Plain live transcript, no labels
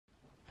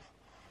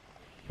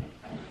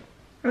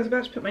I was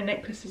about to put my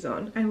necklaces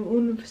on. I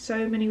worn them for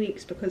so many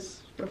weeks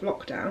because of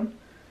lockdown,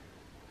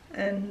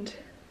 and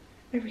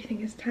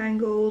everything is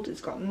tangled,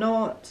 it's got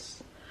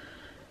knots.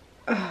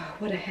 Oh,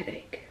 what a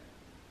headache.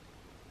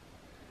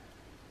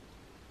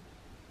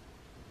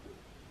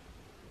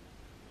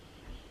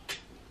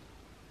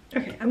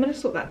 Okay, I'm gonna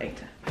sort that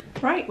later.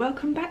 Right,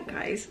 welcome back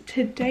guys.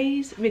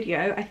 Today's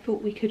video, I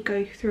thought we could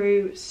go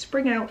through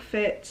spring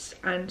outfits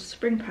and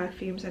spring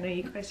perfumes. I know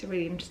you guys are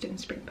really interested in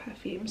spring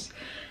perfumes.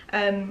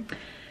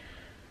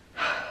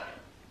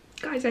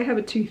 Guys, I have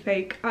a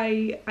toothache.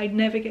 I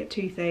never get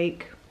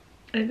toothache.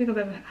 I don't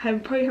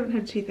think probably haven't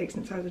had a toothache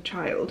since I was a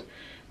child,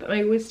 but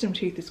my wisdom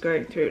tooth is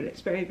growing through and it's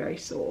very, very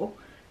sore.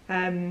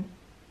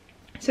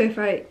 So if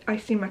I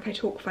seem like I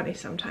talk funny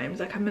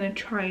sometimes, like I'm going to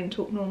try and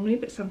talk normally,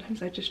 but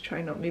sometimes I just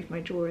try not move my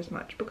jaw as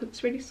much because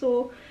it's really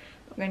sore.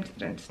 I'm going to the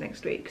dentist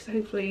next week, so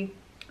hopefully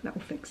that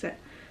will fix it.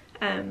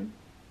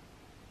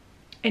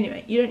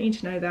 Anyway, you don't need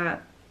to know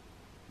that.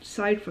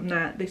 Aside from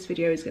that, this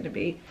video is going to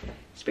be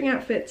spring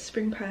outfits,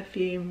 spring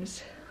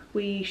perfumes.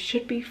 We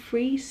should be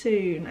free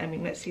soon. I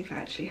mean, let's see if that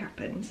actually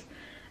happens.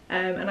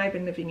 And I've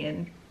been living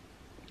in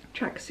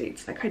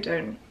tracksuits. Like I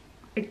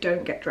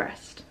don't get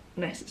dressed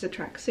unless it's a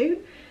tracksuit.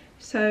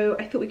 So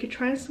I thought we could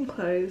try on some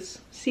clothes,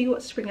 see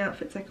what spring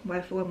outfits I can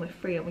wear for when we're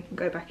free and we can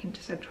go back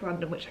into central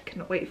London, which I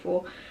cannot wait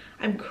for.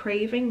 I'm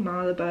craving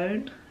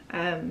Marylebone,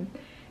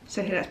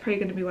 so that's probably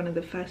going to be one of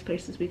the first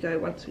places we go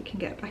once we can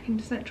get back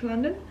into central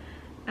London.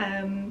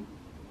 And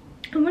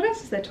what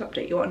else is there to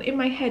update you on? In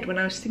my head when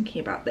I was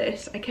thinking about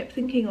this, I kept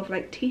thinking of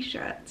like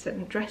t-shirts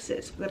and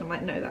dresses, but then I'm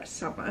like, no, that's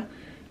summer.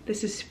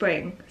 This is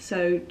spring,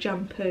 so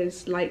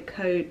jumpers, light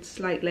coats,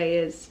 light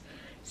layers.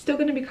 Still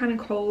going to be kind of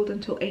cold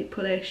until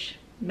April-ish.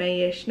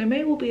 May-ish. Now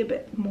May will be a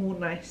bit more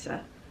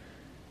nicer,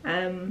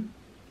 but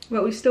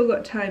we've still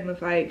got time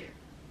of like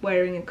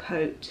wearing a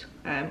coat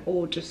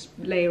or just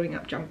layering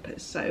up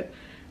jumpers. So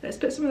let's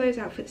put some of those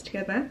outfits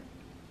together.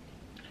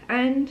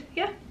 And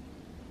yeah,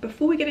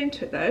 before we get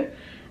into it though,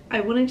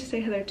 I wanted to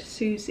say hello to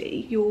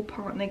Susie. Your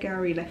partner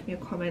Gary left me a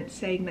comment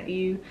saying that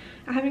you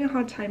are having a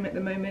hard time at the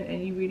moment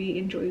and you really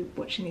enjoy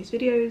watching these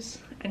videos,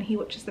 and he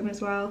watches them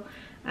as well.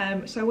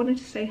 So I wanted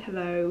to say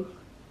hello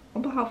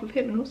on behalf of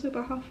him and also on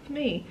behalf of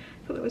me.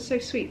 I thought that was so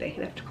sweet that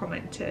he left a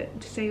comment to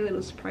say a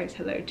little surprise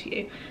hello to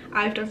you.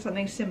 I've done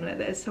something similar.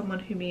 There's someone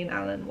who me and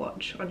Alan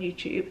watch on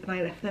YouTube and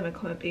I left them a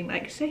comment being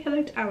like, say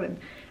hello to Alan,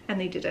 and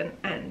they didn't,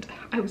 and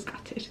I was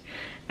gutted.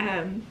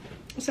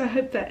 So I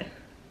hope that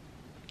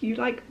you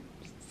like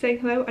saying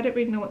hello. I don't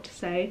really know what to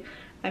say.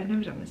 I've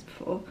never done this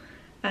before.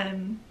 But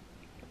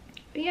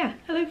yeah,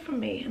 hello from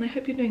me, and I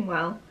hope you're doing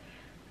well.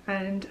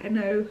 And I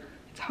know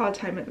it's a hard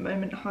time at the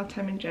moment, a hard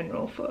time in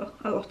general for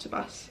a lot of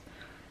us,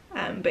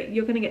 but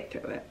you're going to get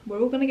through it. We're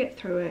all going to get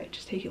through it.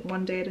 Just take it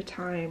one day at a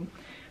time.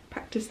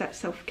 Practice that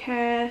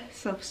self-care,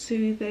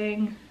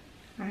 self-soothing,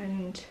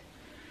 and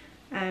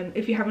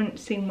if you haven't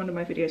seen one of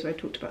my videos where I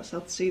talked about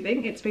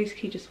self-soothing, it's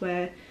basically just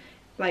where,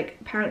 like,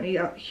 apparently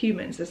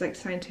humans, there's like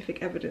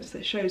scientific evidence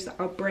that shows that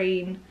our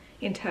brain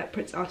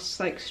interprets us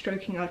like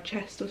stroking our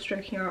chest or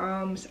stroking our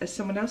arms as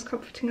someone else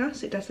comforting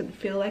us. It doesn't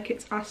feel like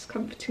it's us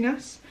comforting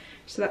us.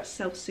 So that's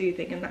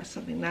self-soothing, and that's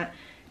something that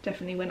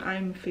definitely when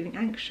I'm feeling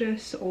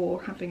anxious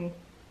or having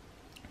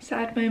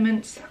sad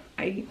moments,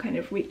 I kind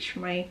of reach for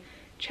my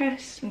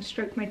chest and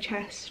stroke my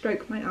chest,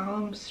 stroke my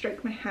arms,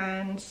 stroke my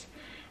hands,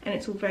 and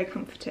it's all very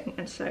comforting.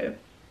 And so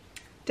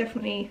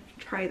definitely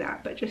try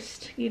that, but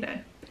just, you know,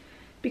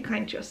 be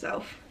kind to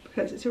yourself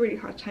because it's a really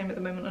hard time at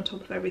the moment on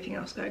top of everything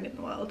else going in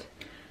the world.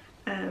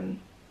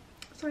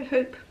 So I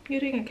hope you're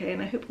doing okay,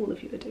 and I hope all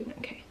of you are doing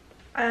okay.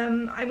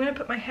 I'm going to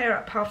put my hair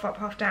up,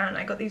 half down.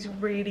 I got these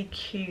really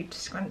cute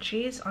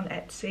scrunchies on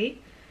Etsy.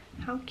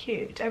 How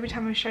cute. Every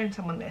time I've shown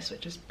someone this,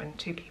 which has been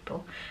 2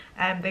 people,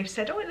 they've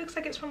said, oh, it looks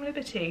like it's from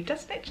Liberty.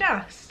 Doesn't it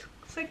just?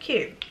 So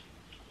cute.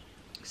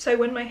 So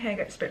when my hair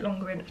gets a bit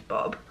longer in its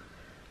bob,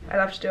 I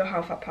love to do a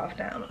half up, half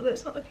down. Although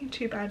it's not looking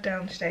too bad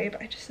down today,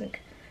 but I just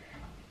think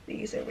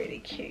these are really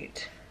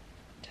cute.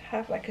 To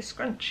have like a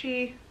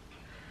scrunchie,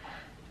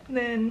 and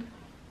then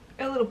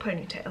a little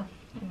ponytail.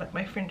 And like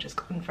my fringe has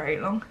gotten very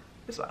long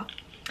as well.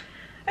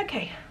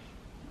 Okay,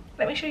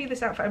 let me show you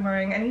this outfit I'm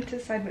wearing. I need to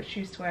decide which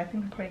shoes to wear. I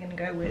think I'm probably going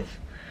to go with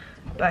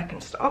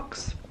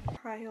Birkenstocks.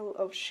 Pile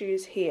of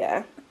shoes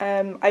here.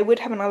 I would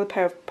have another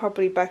pair of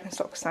probably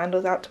Birkenstock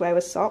sandals out to wear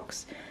with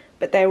socks,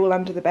 but they're all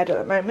under the bed at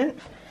the moment.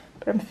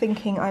 But I'm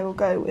thinking I will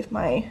go with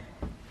my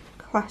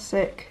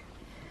classic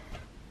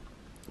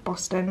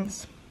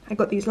Bostons. I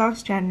got these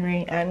last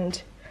January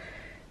and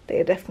they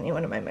are definitely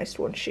one of my most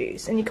worn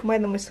shoes, and you can wear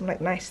them with some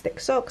like nice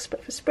thick socks,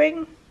 but for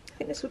spring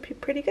I think this would be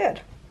pretty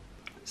good.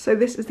 So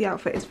this is the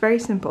outfit. It's very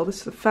simple. This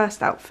is the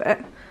first outfit.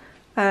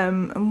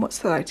 And what's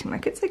the lighting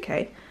like? It's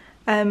okay.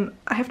 I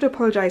have to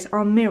apologise,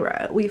 our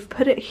mirror, we've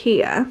put it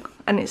here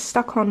and it's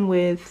stuck on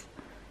with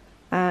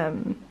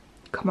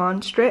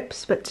command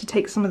strips, but to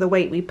take some of the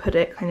weight we put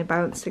it kind of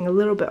balancing a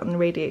little bit on the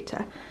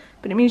radiator,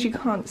 but it means you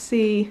can't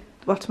see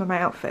the bottom of my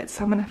outfit,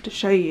 so I'm gonna have to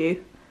show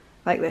you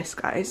like this,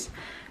 guys.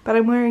 but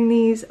I'm wearing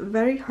these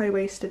very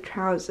high-waisted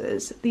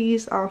trousers.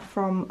 These are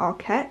from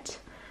Arquette,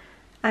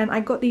 and I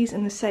got these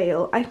in the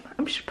sale.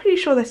 I'm pretty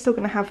sure they're still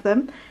going to have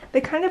them.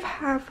 They kind of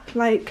have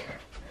like,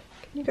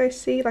 can you guys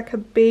see, like a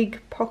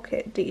big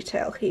pocket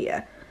detail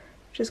here,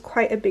 which is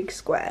quite a big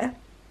square.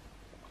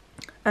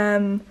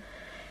 And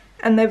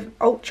they're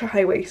ultra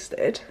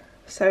high-waisted,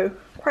 so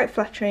quite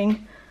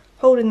flattering,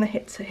 holding the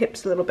hips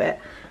a little bit,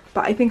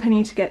 but I think I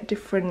need to get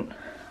different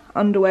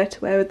underwear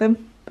to wear with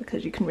them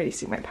because you can really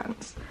see my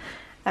pants.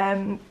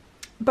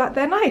 But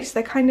they're nice.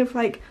 They're kind of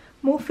like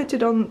more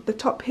fitted on the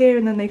top here,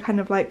 and then they kind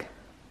of like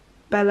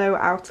bellow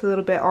out a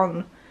little bit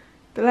on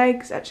the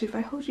legs. Actually, if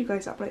I hold you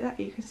guys up like that,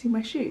 you can see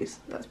my shoes.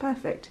 That's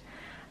perfect.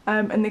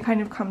 And they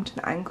kind of come to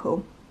the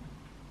ankle.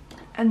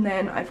 And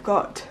then I've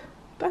got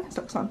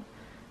Birkenstocks on,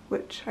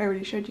 which I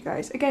already showed you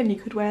guys. Again, you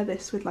could wear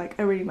this with like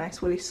a really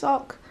nice woolly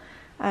sock,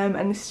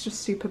 and this is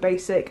just super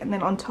basic. And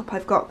then on top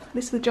I've got,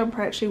 this is the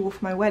jumper I actually wore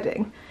for my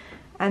wedding,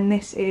 and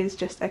this is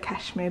just a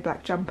cashmere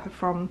black jumper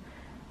from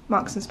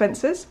Marks and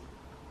Spencer's.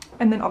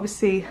 And then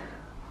obviously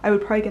I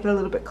would probably get a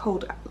little bit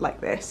cold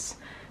like this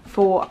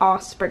for our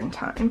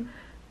springtime,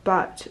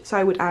 but so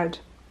I would add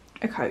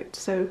a coat.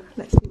 So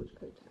let's see which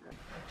coat to add.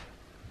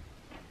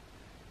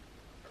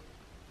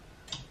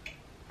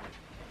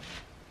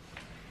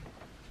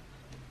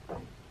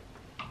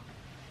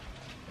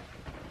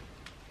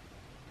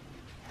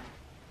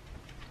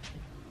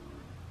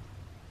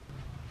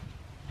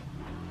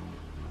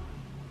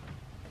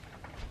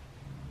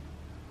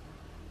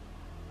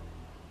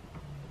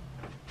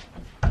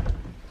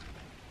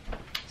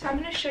 So I'm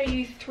going to show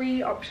you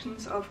 3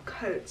 options of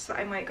coats that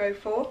I might go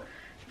for.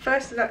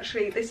 First is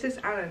actually, this is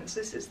Allen's.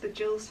 This is the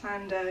Jill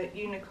Sander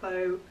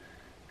Uniqlo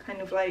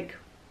kind of like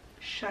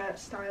shirt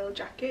style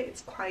jacket.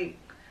 It's quite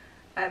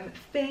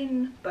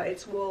thin, but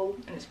it's wool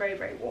and it's very,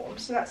 very warm.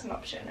 So that's an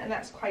option, and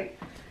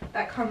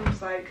that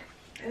comes like,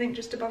 I think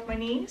just above my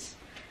knees.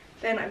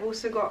 Then I've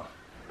also got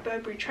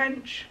Burberry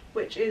Trench,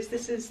 which is,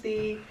 this is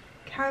the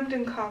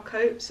Camden car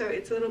coat, so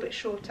it's a little bit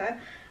shorter.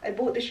 I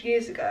bought this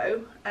years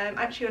ago,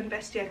 actually on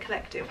Vestiaire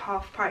Collective,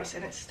 half price,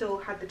 and it still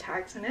had the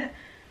tags in it,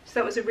 so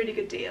that was a really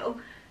good deal.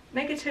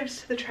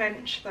 Negatives to the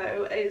trench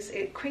though is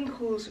it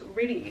crinkles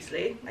really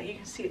easily, like you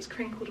can see it's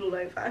crinkled all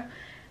over,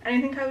 and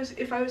I think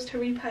if I was to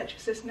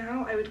repurchase this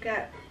now, I would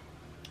get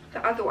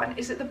the other one.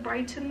 Is it the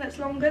Brighton that's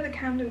longer? The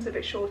Camden's a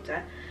bit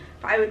shorter,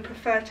 but I would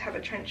prefer to have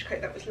a trench coat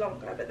that was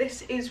longer, but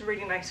this is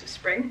really nice for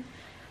spring.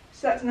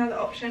 So that's another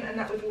option, and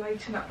that would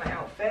lighten up my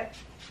outfit.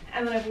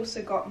 And then I've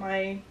also got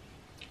my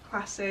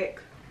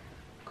classic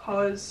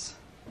COS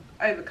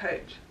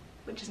overcoat,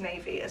 which is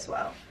navy as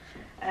well.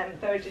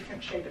 They're a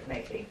different shade of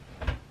navy.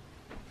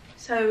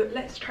 So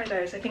let's try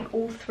those. I think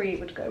all 3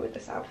 would go with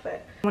this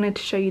outfit. I wanted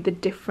to show you the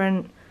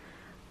different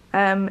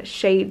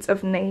shades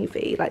of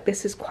navy. Like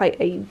this is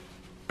quite a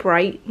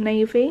bright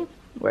navy,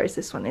 whereas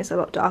this one is a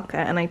lot darker,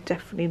 and I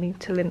definitely need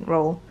to lint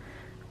roll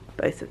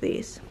both of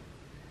these.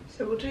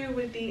 So we'll do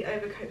with the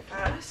overcoat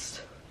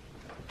first.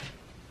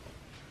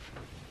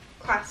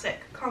 Classic,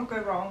 can't go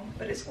wrong,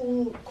 but it's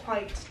all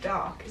quite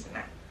dark, isn't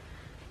it?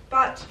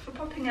 But for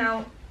popping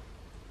out,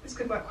 this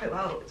could work quite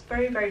well. It's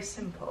very, very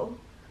simple.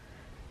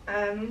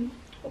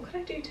 What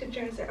can I do to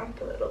jazz it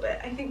up a little bit?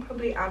 I think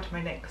probably add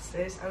my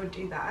necklaces, I would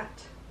do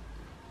that.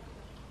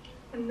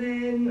 And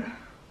then,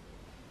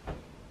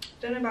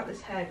 don't know about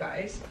this hair,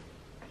 guys,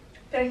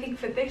 but I think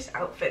for this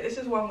outfit, this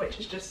is one which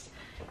is just,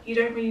 you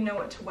don't really know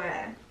what to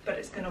wear, but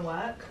it's gonna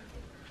work.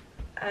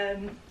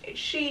 It's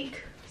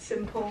chic,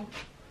 simple.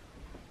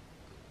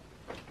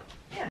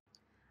 Yeah.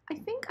 I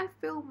think I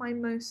feel my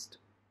most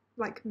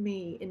like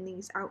me in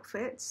these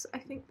outfits. I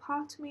think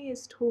part of me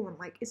is torn,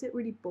 like, is it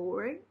really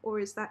boring, or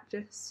is that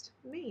just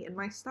me and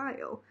my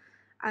style?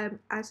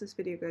 As this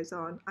video goes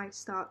on, I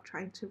start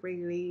trying to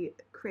really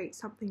create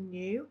something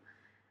new.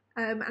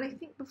 And I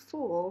think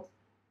before,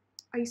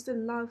 I used to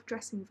love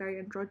dressing very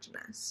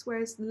androgynous,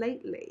 whereas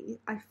lately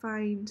I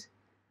find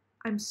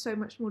I'm so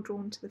much more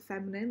drawn to the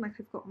feminine. Like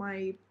I've got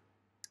my,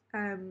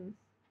 I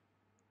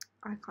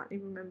can't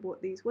even remember what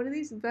are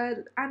these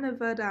Anna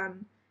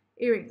Verdun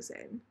earrings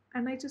in,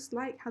 and I just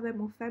like how they're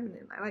more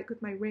feminine. I like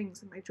with my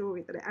rings and my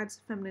jewellery that it adds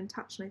a feminine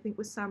touch, and I think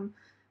with some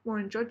more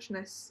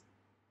androgynous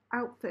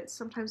outfits,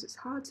 sometimes it's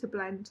hard to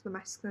blend the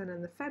masculine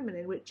and the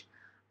feminine, which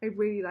I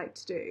really like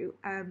to do.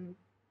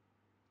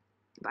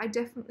 But I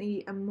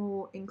definitely am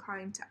more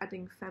inclined to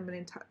adding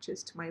feminine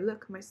touches to my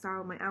look, my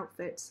style, my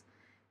outfits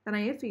than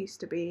I ever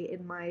used to be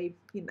in my,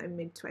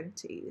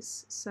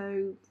 mid-20s.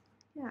 So,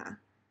 yeah.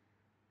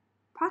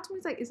 Part of me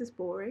is like, is this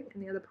boring?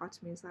 And the other part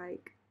of me is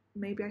like,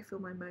 maybe I feel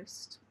my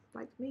most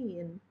like me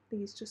in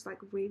these just like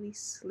really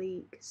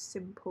sleek,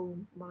 simple,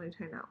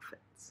 monotone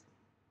outfits.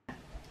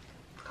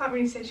 Can't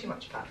really say too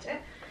much about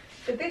it.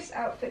 For this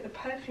outfit, the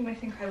perfume I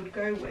think I would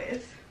go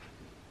with,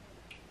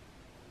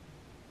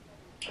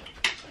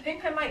 I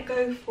think I might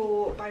go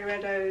for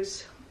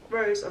Byredo's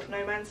Rose of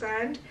No Man's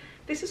Land.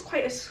 This is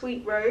quite a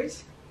sweet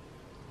rose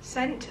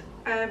scent,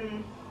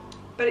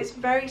 but it's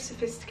very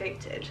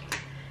sophisticated.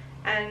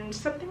 And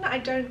something that I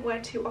don't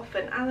wear too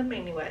often, Alan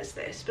mainly wears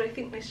this, but I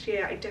think this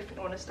year I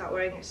definitely want to start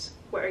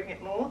wearing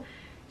it more.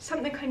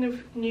 Something kind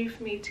of new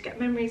for me to get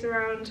memories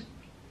around.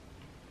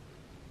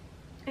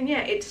 And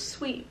yeah, it's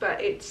sweet, but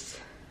it's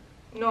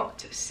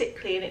not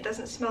sickly, and it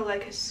doesn't smell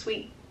like a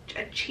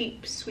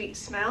cheap sweet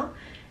smell.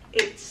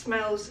 It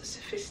smells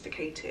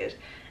sophisticated.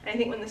 And I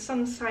think when the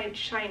sun's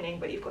shining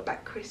but you've got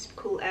that crisp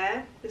cool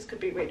air, this could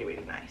be really,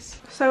 really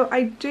nice. So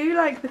I do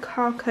like the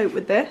car coat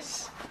with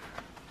this,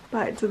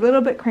 but it's a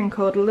little bit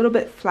crinkled, a little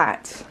bit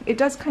flat. It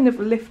does kind of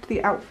lift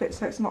the outfit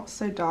so it's not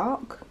so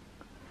dark.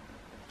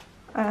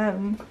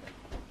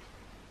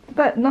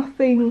 But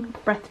nothing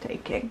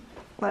breathtaking.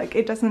 Like,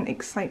 it doesn't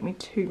excite me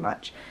too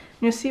much.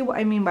 And you'll see what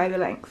I mean by the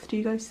length. Do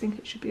you guys think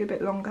it should be a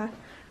bit longer?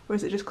 Or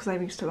is it just because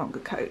I'm used to longer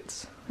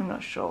coats? I'm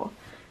not sure.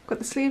 Got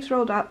the sleeves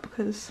rolled up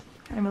because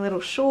I'm a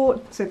little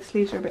short, so the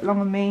sleeves are a bit long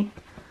on me.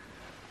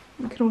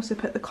 You can also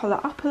put the collar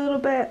up a little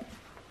bit.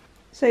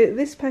 So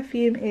this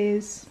perfume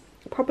is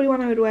probably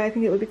one I would wear. I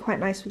think it would be quite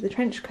nice with the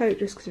trench coat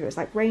just because it was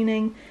like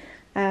raining.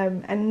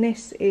 And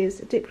this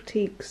is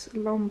Diptyque's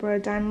L'Ombre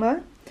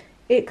d'Anla.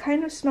 It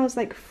kind of smells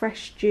like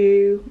fresh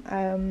dew,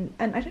 and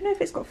I don't know if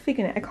it's got fig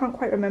in it, I can't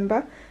quite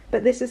remember,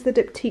 but this is the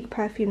Diptyque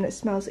perfume that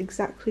smells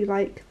exactly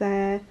like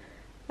their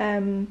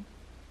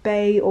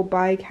Bay or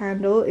By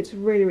candle. It's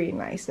really, really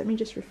nice. Let me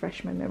just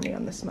refresh my memory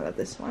on the smell of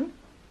this one.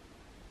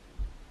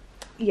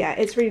 Yeah,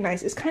 it's really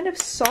nice. It's kind of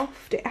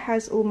soft. It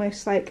has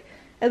almost like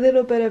a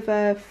little bit of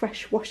a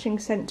fresh washing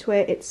scent to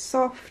it. It's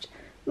soft,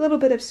 a little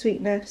bit of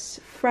sweetness,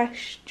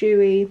 fresh,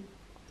 dewy.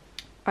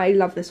 I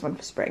love this one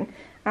for spring.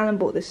 Alan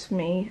bought this for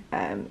me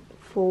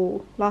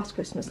for last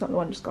Christmas, not the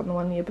one just gone, the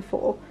one the year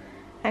before.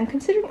 And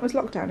considering it was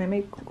lockdown,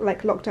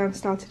 lockdown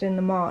started in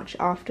the March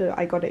after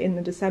I got it in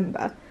the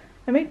December,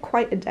 I made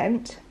quite a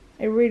dent.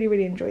 I really,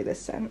 really enjoy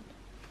this scent.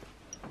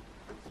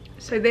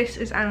 So this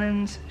is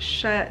Alan's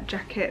shirt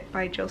jacket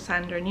by Jill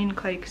Sander and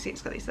Uniqlo. You can see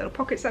it's got these little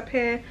pockets up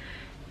here.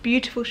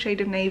 Beautiful shade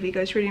of navy,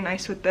 goes really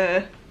nice with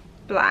the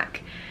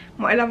black.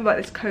 And what I love about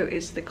this coat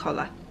is the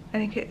collar. I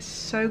think it's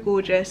so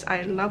gorgeous.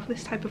 I love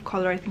this type of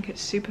collar. I think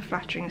it's super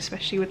flattering,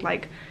 especially with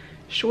like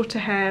shorter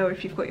hair or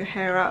if you've got your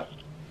hair up.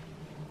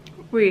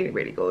 Really,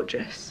 really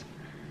gorgeous.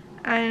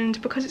 And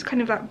because it's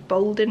kind of that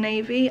bolder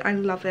navy, I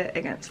love it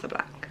against the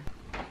black.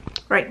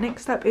 Right,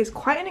 next up is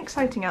quite an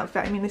exciting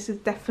outfit. I mean, this is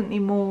definitely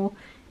more,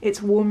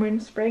 it's warmer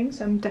in spring,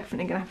 so I'm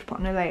definitely gonna have to put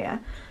on a layer.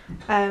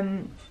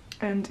 And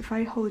if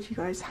I hold you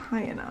guys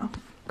high enough,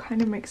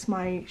 kind of makes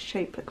my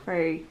shape look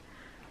very,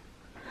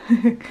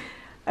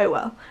 oh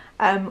well.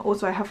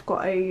 Also I have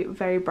got a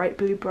very bright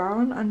blue bra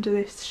on under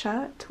this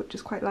shirt, which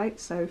is quite light,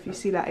 so if you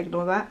see that,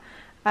 ignore that.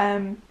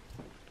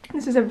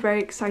 This is a very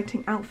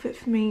exciting outfit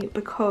for me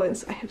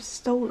because I have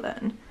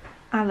stolen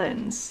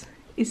Alan's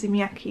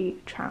Izumiyaki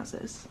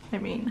trousers. I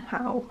mean,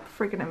 how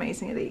friggin'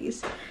 amazing are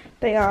these?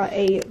 They are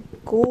a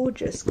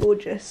gorgeous,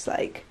 gorgeous,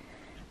 like,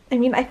 I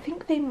mean, I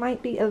think they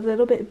might be a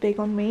little bit big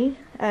on me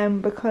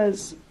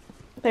because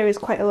there is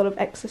quite a lot of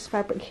excess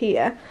fabric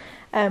here.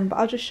 But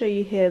I'll just show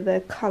you here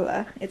the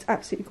colour. It's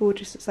absolutely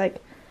gorgeous. It's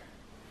like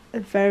a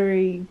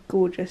very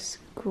gorgeous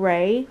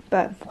grey,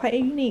 but quite a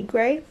unique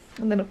grey.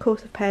 And then of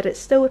course I've paired it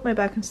still with my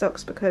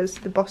Birkenstocks because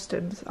the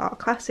Bostons are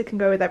classic and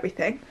go with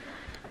everything.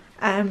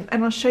 And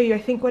I'll show you, I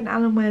think when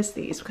Alan wears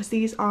these, because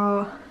these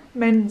are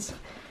men's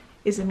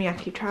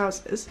Izumiyaki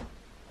trousers,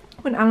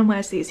 when Alan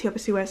wears these he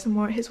obviously wears them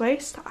more at his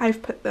waist.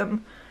 I've put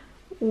them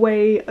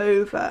way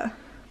over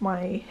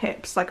my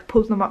hips, like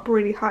pulled them up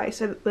really high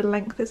so that the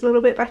length is a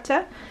little bit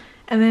better.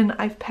 And then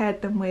I've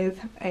paired them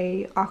with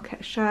a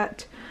Arquette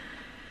shirt.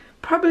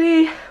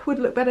 Probably would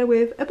look better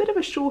with a bit of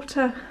a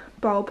shorter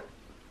bob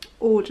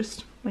or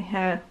just my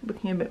hair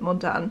looking a bit more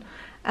done.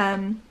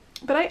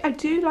 But I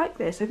do like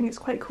this. I think it's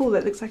quite cool.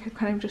 It looks like I've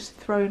kind of just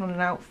thrown on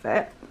an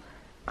outfit.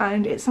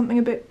 And it's something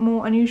a bit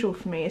more unusual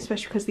for me,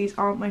 especially because these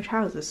aren't my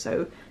trousers.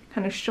 So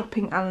kind of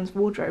shopping Alan's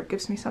wardrobe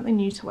gives me something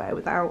new to wear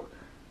without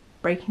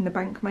breaking the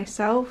bank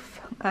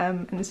myself.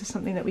 And this is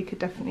something that we could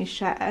definitely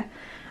share.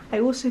 I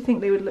also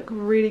think they would look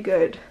really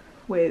good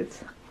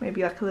with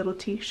maybe like a little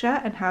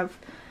t-shirt and have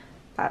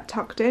that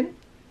tucked in,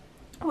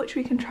 which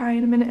we can try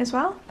in a minute as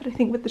well. But I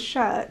think with the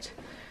shirt,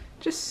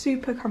 just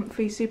super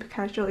comfy, super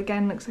casual.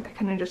 Again, looks like I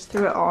kind of just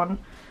threw it on,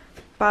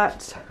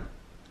 but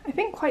I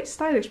think quite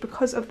stylish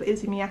because of the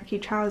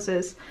Izumiyaki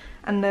trousers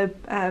and the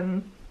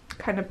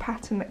kind of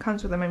pattern that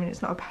comes with them. I mean,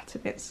 it's not a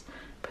pattern, it's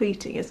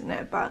pleating, isn't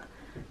it? But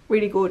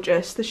really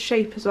gorgeous. The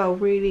shape as well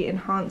really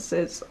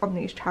enhances on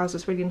these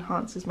trousers, really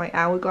enhances my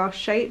hourglass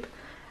shape,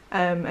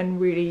 and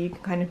really you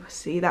can kind of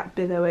see that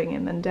billowing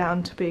and then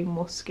down to being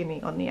more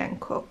skinny on the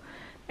ankle.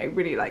 I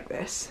really like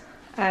this.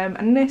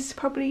 And this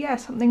probably, yeah,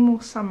 something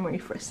more summery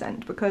for a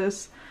scent,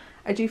 because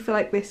I do feel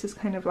like this is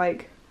kind of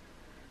like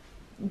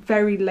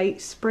very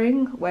late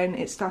spring when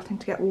it's starting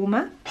to get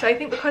warmer. So I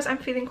think because I'm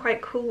feeling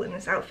quite cool in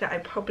this outfit, I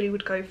probably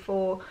would go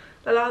for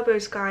Le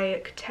Labo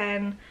Sky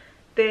 10,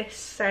 this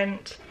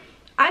scent.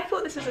 I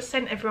thought this is a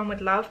scent everyone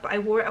would love, but I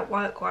wore it at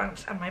work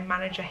once and my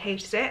manager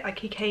hated it. Like,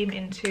 he came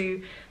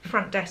into the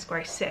front desk where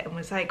I sit and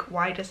was like,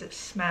 why does it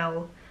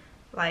smell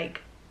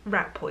like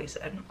rat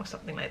poison or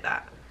something like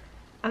that.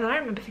 And then I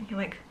remember thinking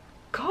like,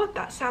 God,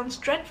 that sounds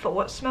dreadful,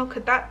 what smell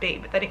could that be?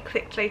 But then it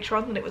clicked later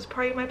on that it was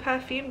probably my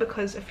perfume,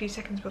 because a few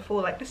seconds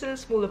before, like, this is a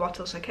smaller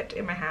bottle, so I kept it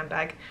in my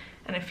handbag,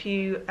 and a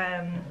few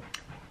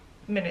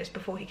minutes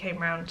before he came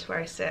round to where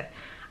I sit,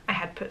 I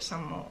had put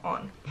some more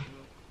on.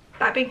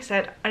 That being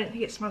said, I don't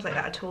think it smells like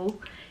that at all.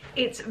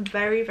 It's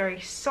very,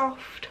 very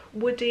soft,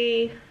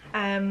 woody.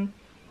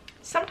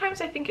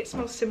 Sometimes I think it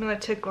smells similar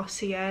to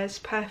Glossier's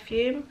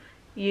perfume,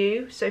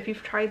 You. So if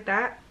you've tried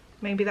that,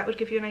 maybe that would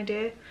give you an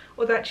idea.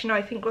 Although actually no,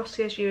 I think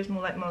Glossier's You is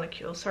more like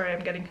Molecule. Sorry,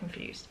 I'm getting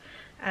confused.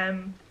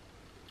 But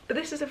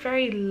this is a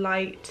very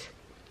light,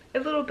 a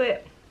little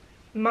bit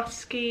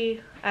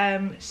musky,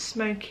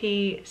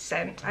 smoky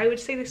scent. I would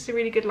say this is a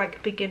really good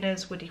like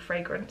beginner's woody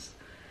fragrance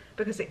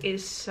because it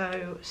is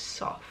so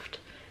soft.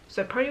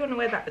 So I probably want to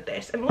wear that with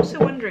this. I'm also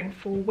wondering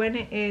for when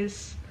it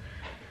is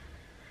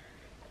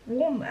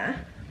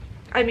warmer,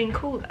 I mean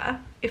cooler,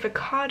 if a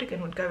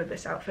cardigan would go with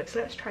this outfit. So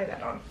let's try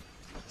that on.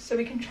 So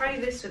we can try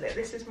this with it.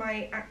 This is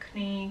my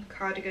Acne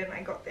cardigan.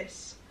 I got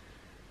this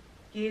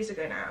years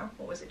ago now.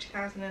 What was it,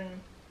 2000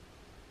 and...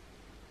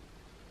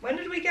 When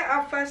did we get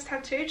our first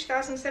tattoo?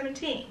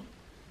 2017?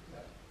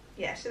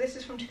 Yeah, so this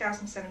is from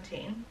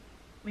 2017.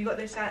 We got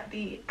this at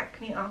the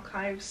Acne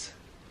Archives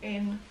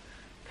in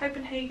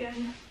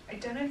Copenhagen. I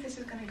don't know if this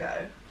is going to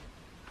go.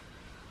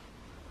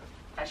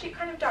 Actually, it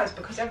kind of does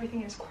because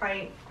everything is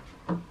quite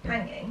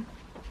hanging.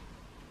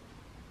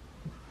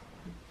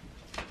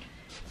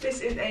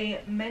 This is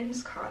a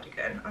men's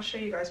cardigan. I'll show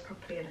you guys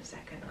properly in a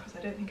second because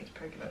I don't think it's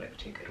probably going to look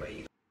too good where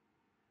you...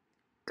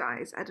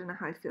 Guys, I don't know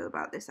how I feel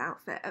about this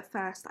outfit. At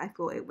first I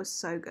thought it was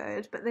so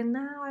good, but then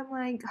now I'm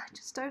like, I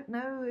just don't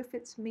know if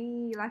it's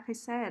me. Like I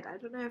said, I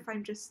don't know if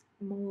I'm just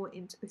more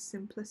into the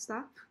simpler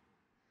stuff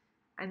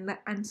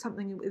and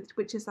something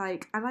which is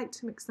like, I like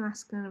to mix the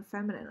masculine and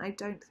feminine. I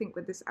don't think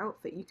with this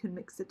outfit you can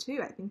mix the two.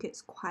 I think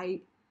it's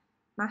quite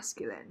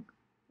masculine.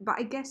 But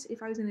I guess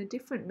if I was in a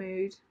different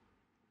mood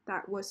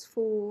that was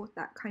for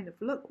that kind of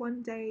look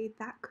one day,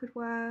 that could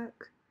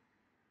work.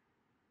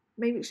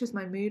 Maybe it's just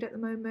my mood at the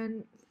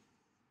moment.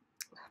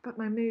 But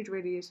my mood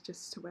really is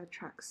just to wear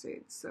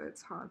tracksuits, so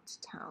it's hard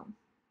to tell.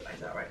 Like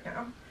that right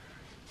now.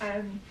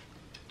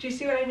 Do you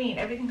see what I mean?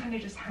 Everything kind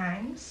of just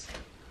hangs.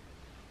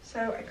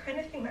 So I kind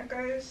of think that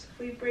goes, if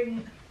we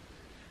bring,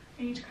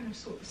 I need to kind of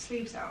sort the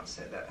sleeves out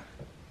so that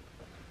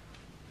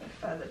they're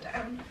further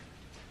down.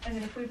 And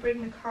then if we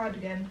bring the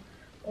cardigan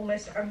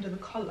almost under the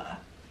collar.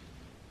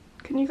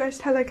 Can you guys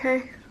tell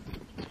okay?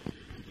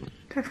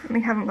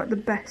 Definitely haven't got the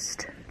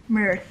best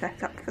mirror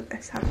setup for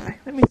this, have I?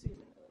 Let me zoom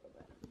in a little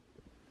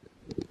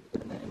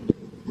bit. And then,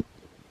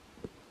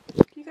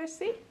 can you guys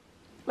see?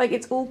 Like,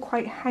 it's all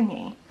quite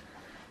hangy.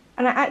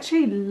 And I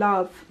actually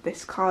love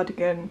this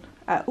cardigan.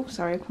 Oh,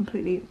 sorry, I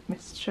completely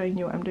missed showing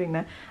you what I'm doing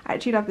there. I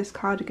actually love this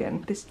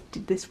cardigan,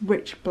 this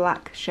rich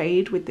black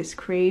shade with this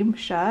cream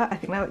shirt. I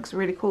think that looks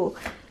really cool.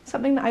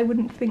 Something that I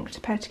wouldn't think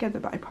to pair together,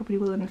 but I probably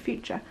will in the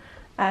future.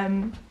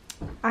 And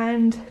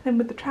then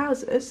with the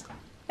trousers,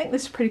 I think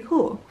this is pretty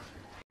cool.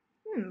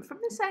 From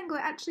this angle,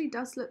 it actually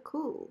does look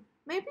cool.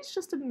 Maybe it's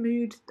just a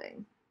mood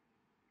thing.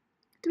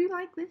 Do we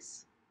like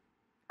this?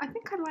 I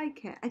think I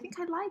like it. I think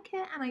I like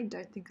it, and I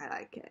don't think I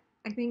like it.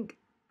 I think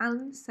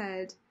Alan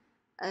said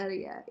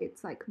earlier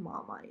it's like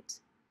Marmite.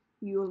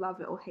 You'll love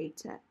it or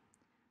hate it.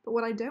 But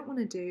what I don't want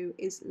to do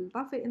is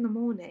love it in the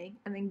morning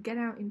and then get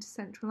out into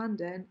central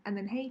London and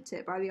then hate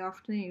it by the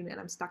afternoon and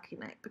I'm stuck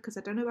in it. Because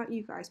I don't know about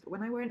you guys, but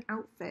when I wear an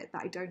outfit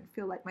that I don't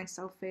feel like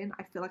myself in,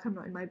 I feel like I'm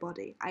not in my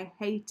body. I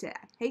hate it.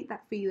 I hate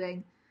that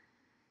feeling.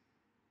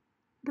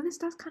 But this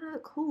does kind of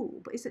look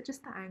cool. But is it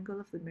just the angle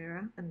of the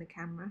mirror and the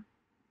camera?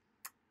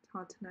 It's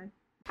hard to know.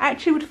 I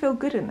actually would feel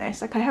good in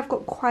this. Like, I have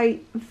got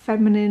quite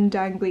feminine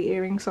dangly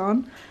earrings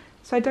on.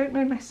 So I don't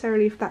know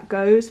necessarily if that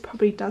goes.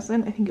 Probably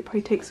doesn't. I think it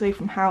probably takes away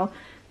from how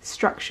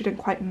structured and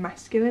quite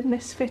masculine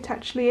this fit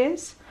actually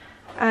is.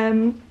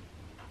 But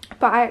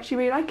I actually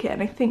really like it.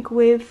 And I think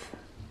with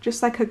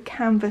just like a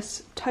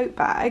canvas tote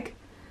bag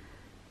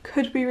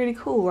could be really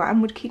cool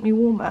and would keep me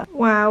warmer.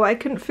 Wow, I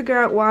couldn't figure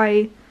out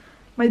why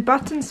my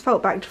buttons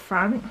felt back to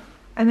front.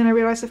 And then I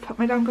realised I've put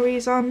my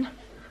dungarees on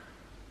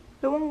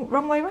the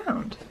wrong way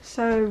around.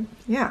 So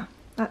yeah,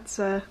 that's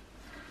not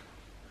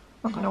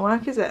gonna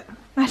work, is it?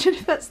 Imagine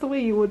if that's the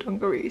way you wore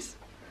dungarees.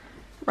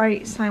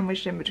 Right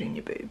sandwiched in between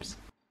your boobs.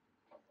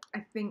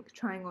 I think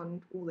trying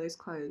on all those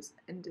clothes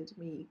ended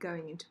me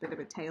going into a bit of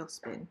a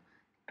tailspin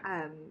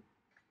and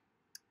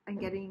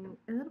getting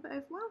a little bit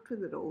overwhelmed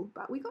with it all.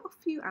 But we got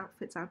a few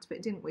outfits out of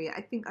it, didn't we?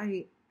 I think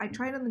I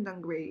tried on the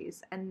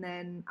dungarees and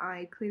then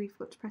I clearly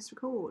forgot to press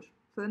record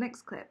for the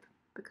next clip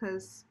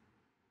because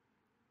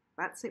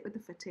that's it with the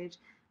footage.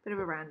 Bit of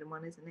a random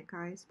one, isn't it,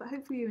 guys? But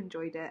hopefully you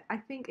enjoyed it. I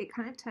think it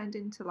kind of turned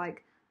into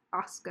like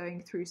us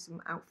going through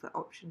some outfit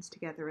options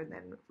together and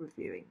then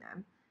reviewing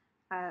them.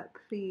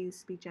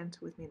 Please be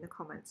gentle with me in the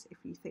comments if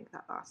you think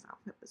that last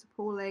outfit was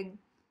appalling.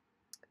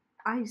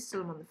 I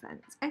still am on the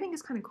fence. I think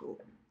it's kind of cool.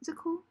 Is it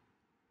cool?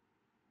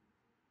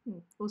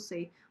 We'll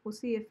see. We'll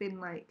see if in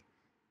like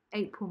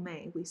April,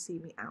 May we see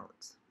me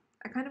out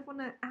I kind of want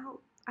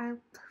to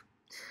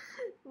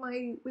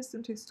my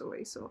wisdom tooth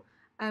story. So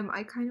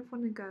I kind of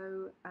want to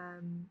go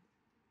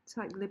to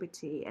like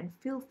Liberty and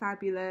feel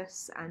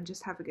fabulous and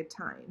just have a good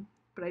time,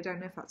 but I don't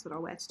know if that's what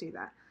I'll wear to do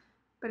that.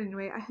 But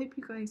anyway, I hope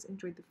you guys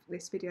enjoyed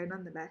this video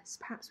nonetheless.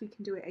 Perhaps we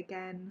can do it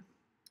again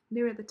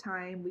nearer the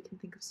time. We can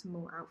think of some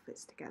more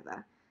outfits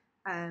together.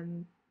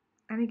 And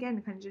again,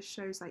 it kind of just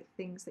shows like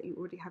things that you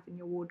already have in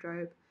your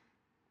wardrobe.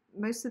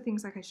 Most of the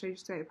things like I showed you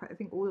today, I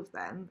think all of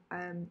them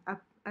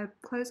are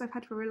clothes I've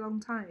had for a really long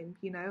time,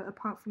 you know,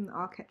 apart from the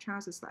Arquette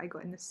trousers that I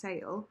got in the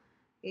sale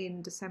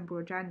in December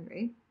or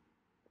January.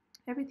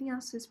 Everything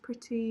else is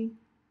pretty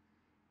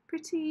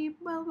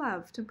well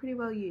loved and pretty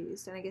well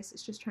used, and I guess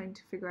it's just trying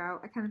to figure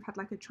out. I kind of had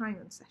like a trying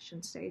on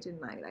session today,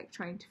 didn't I? Like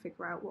trying to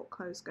figure out what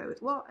clothes go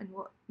with what and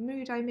what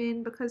mood I'm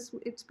in, because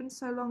it's been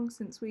so long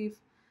since we've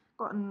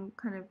gotten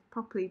kind of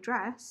properly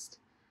dressed.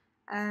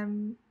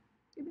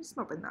 It's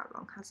not been that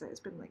long, has it? It's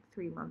been like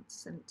 3 months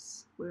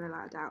since we were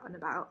allowed out and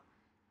about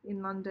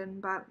in London,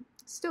 but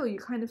still you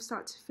kind of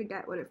start to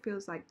forget what it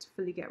feels like to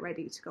fully get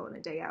ready to go on a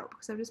day out,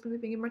 because I've just been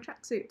living in my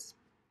tracksuits,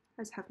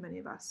 as have many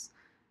of us.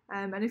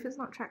 And if it's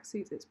not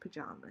tracksuits, it's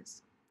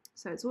pyjamas.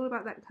 So it's all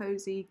about that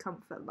cozy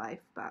comfort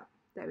life, but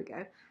there we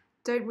go.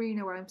 Don't really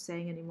know what I'm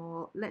saying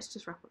anymore. Let's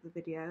just wrap up the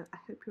video. I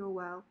hope you're all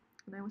well,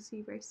 and I will see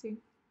you very soon.